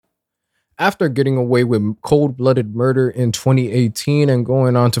After getting away with cold-blooded murder in 2018 and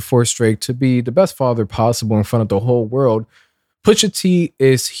going on to force Drake to be the best father possible in front of the whole world, Pusha T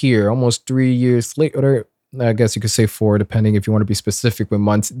is here almost 3 years later. I guess you could say four, depending if you want to be specific with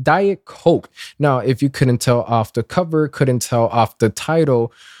months. Diet Coke. Now, if you couldn't tell off the cover, couldn't tell off the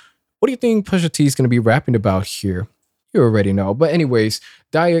title, what do you think Pusha T is going to be rapping about here? You already know. But anyways,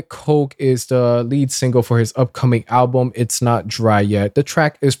 Diet Coke is the lead single for his upcoming album, It's Not Dry Yet. The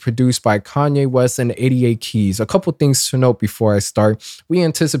track is produced by Kanye West and 88 Keys. A couple things to note before I start. We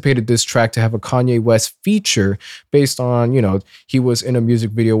anticipated this track to have a Kanye West feature based on, he was in a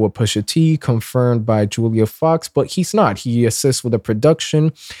music video with Pusha T, confirmed by Julia Fox, but he's not. He assists with the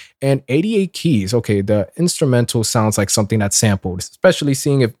production. And 88 Keys, okay, the instrumental sounds like something that's sampled, especially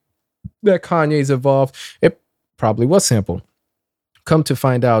seeing if that Kanye's involved. It probably was sampled. Come to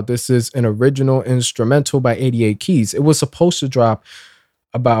find out, this is an original instrumental by 88 Keys. It was supposed to drop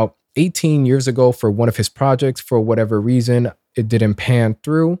about 18 years ago for one of his projects. For whatever reason, it didn't pan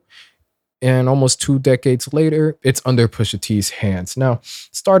through. And almost 2 decades later, it's under Pusha T's hands. Now,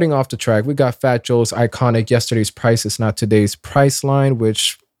 starting off the track, we got Fat Joe's iconic Yesterday's Price is Not Today's Price line,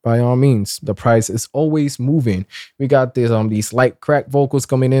 which by all means, the price is always moving. We got these light crack vocals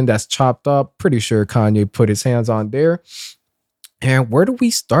coming in that's chopped up. Pretty sure Kanye put his hands on there. And where do we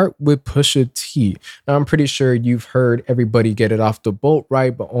start with Pusha T? Now, I'm pretty sure you've heard everybody get it off the boat,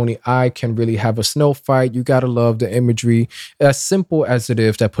 right? But only I can really have a snow fight. You gotta love the imagery. As simple as it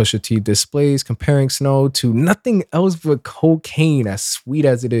is that Pusha T displays, comparing snow to nothing else but cocaine, as sweet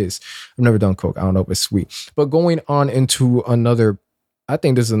as it is. I've never done coke. I don't know if it's sweet. But going on into another, I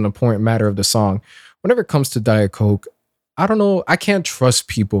think this is an important matter of the song. Whenever it comes to Diet Coke, I don't know. I can't trust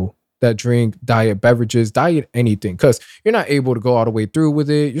people that drink diet beverages, diet anything, because you're not able to go all the way through with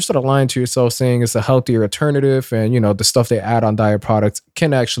it. You're sort of lying to yourself saying it's a healthier alternative. And, the stuff they add on diet products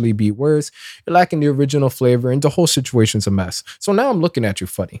can actually be worse. You're lacking the original flavor and the whole situation's a mess. So now I'm looking at you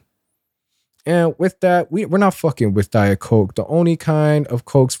funny. And with that, we're not fucking with Diet Coke. The only kind of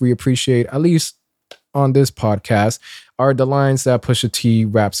Cokes we appreciate, at least on this podcast, are the lines that Pusha T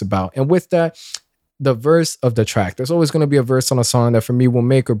raps about. And with that, the verse of the track. There's always going to be a verse on a song that for me will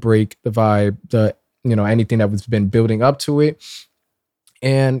make or break the vibe, anything that was been building up to it.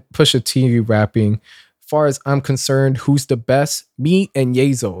 And Pusha T rapping, far as I'm concerned, who's the best? Me and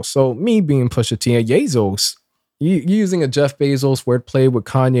Yezo. So me being Pusha T and Yezo's, using a Jeff Bezos wordplay with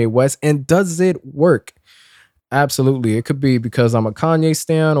Kanye West, and does it work? Absolutely. It could be because I'm a Kanye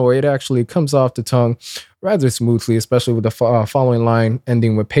stan, or it actually comes off the tongue rather smoothly, especially with the following line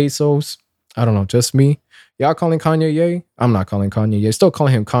ending with pesos. I don't know, just me. Y'all calling Kanye Ye? I'm not calling Kanye Ye. Still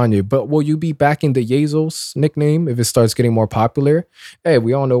calling him Kanye, but will you be backing the Yezos nickname if it starts getting more popular? Hey,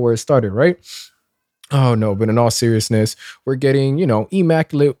 we all know where it started, right? Oh no, but in all seriousness, we're getting,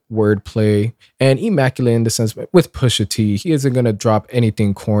 immaculate wordplay, and immaculate in the sense with Pusha T. He isn't going to drop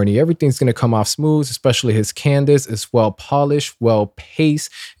anything corny. Everything's going to come off smooth, especially his Candace is well polished, well paced.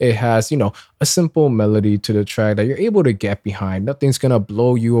 It has, a simple melody to the track that you're able to get behind. Nothing's going to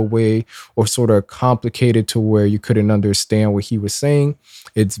blow you away or sort of complicated to where you couldn't understand what he was saying.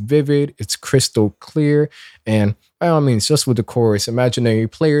 It's vivid, it's crystal clear, and by all means, just with the chorus, imaginary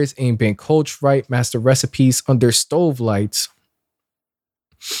players ain't been coached right, master recipes under stove lights.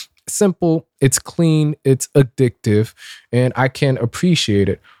 Simple, it's clean, it's addictive, and I can appreciate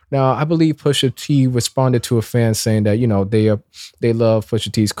it. Now, I believe Pusha T responded to a fan saying that, they love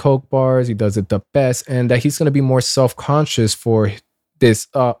Pusha T's Coke bars, he does it the best, and that he's going to be more self-conscious for this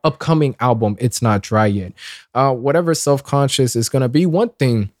upcoming album, It's Not Dry Yet. Whatever self-conscious is going to be, one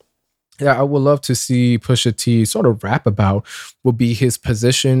thing that I would love to see Pusha T sort of rap about would be his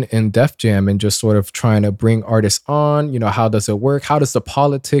position in Def Jam and just sort of trying to bring artists on. How does it work? How does the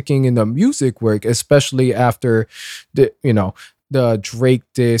politicking in the music work, especially after the Drake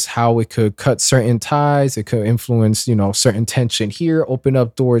diss, how it could cut certain ties, it could influence, certain tension here, open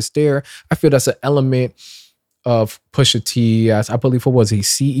up doors there. I feel that's an element of Pusha T as, I believe, what was he,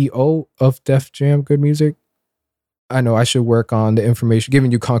 CEO of Def Jam Good Music? I know I should work on the information, giving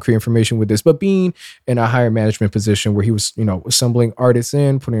you concrete information with this, but being in a higher management position where he was, assembling artists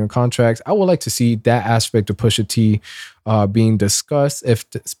in, putting in contracts, I would like to see that aspect of Pusha T being discussed,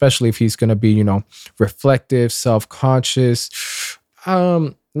 especially if he's going to be, reflective, self-conscious.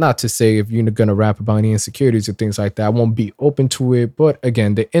 Not to say if you're going to rap about any insecurities or things like that, I won't be open to it. But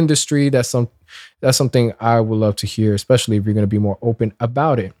again, the industry, that's something I would love to hear, especially if you're going to be more open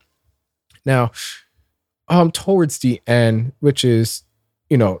about it. Now, towards the end, which is,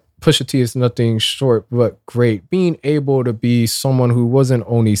 Pusha T is nothing short but great. Being able to be someone who wasn't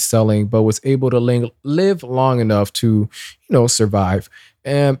only selling, but was able to live long enough to, survive.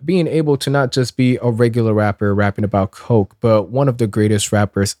 And being able to not just be a regular rapper rapping about coke, but one of the greatest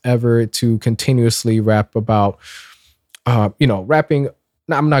rappers ever to continuously rap about, rapping.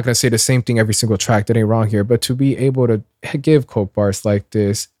 Now, I'm not going to say the same thing every single track. That ain't wrong here. But to be able to give coke bars like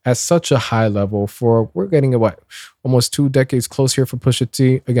this at such a high level for, we're getting what, almost 2 decades close here for Pusha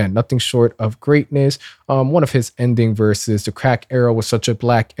T. Again, nothing short of greatness. One of his ending verses, the crack era was such a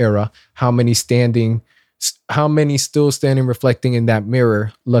black era. How many still standing reflecting in that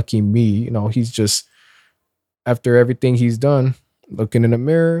mirror? Lucky me. He's just, after everything he's done, looking in the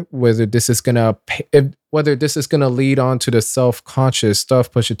mirror, whether this is gonna lead on to the self-conscious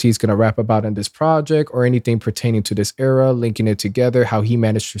stuff Pusha T is gonna rap about in this project, or anything pertaining to this era, linking it together, how he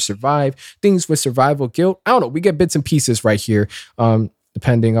managed to survive, things with survival guilt. I don't know. We get bits and pieces right here,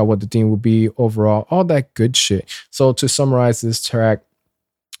 depending on what the theme will be overall, all that good shit. So to summarize this track,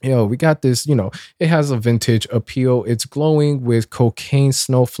 we got this, it has a vintage appeal. It's glowing with cocaine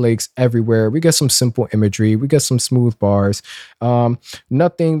snowflakes everywhere. We get some simple imagery. We get some smooth bars.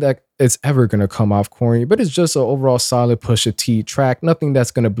 Nothing that is ever going to come off corny, but it's just an overall solid Pusha T track. Nothing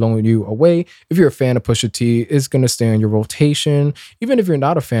that's going to blow you away. If you're a fan of Pusha T, it's going to stay on your rotation. Even if you're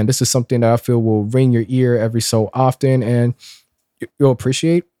not a fan, this is something that I feel will ring your ear every so often, and you'll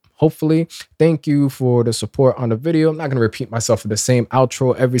appreciate. Hopefully. Thank you for the support on the video. I'm not going to repeat myself for the same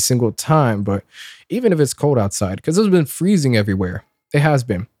outro every single time, but even if it's cold outside, because it's been freezing everywhere, it has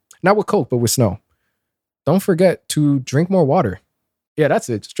been. Not with coke, but with snow. Don't forget to drink more water. Yeah, that's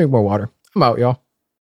it. Just drink more water. I'm out, y'all.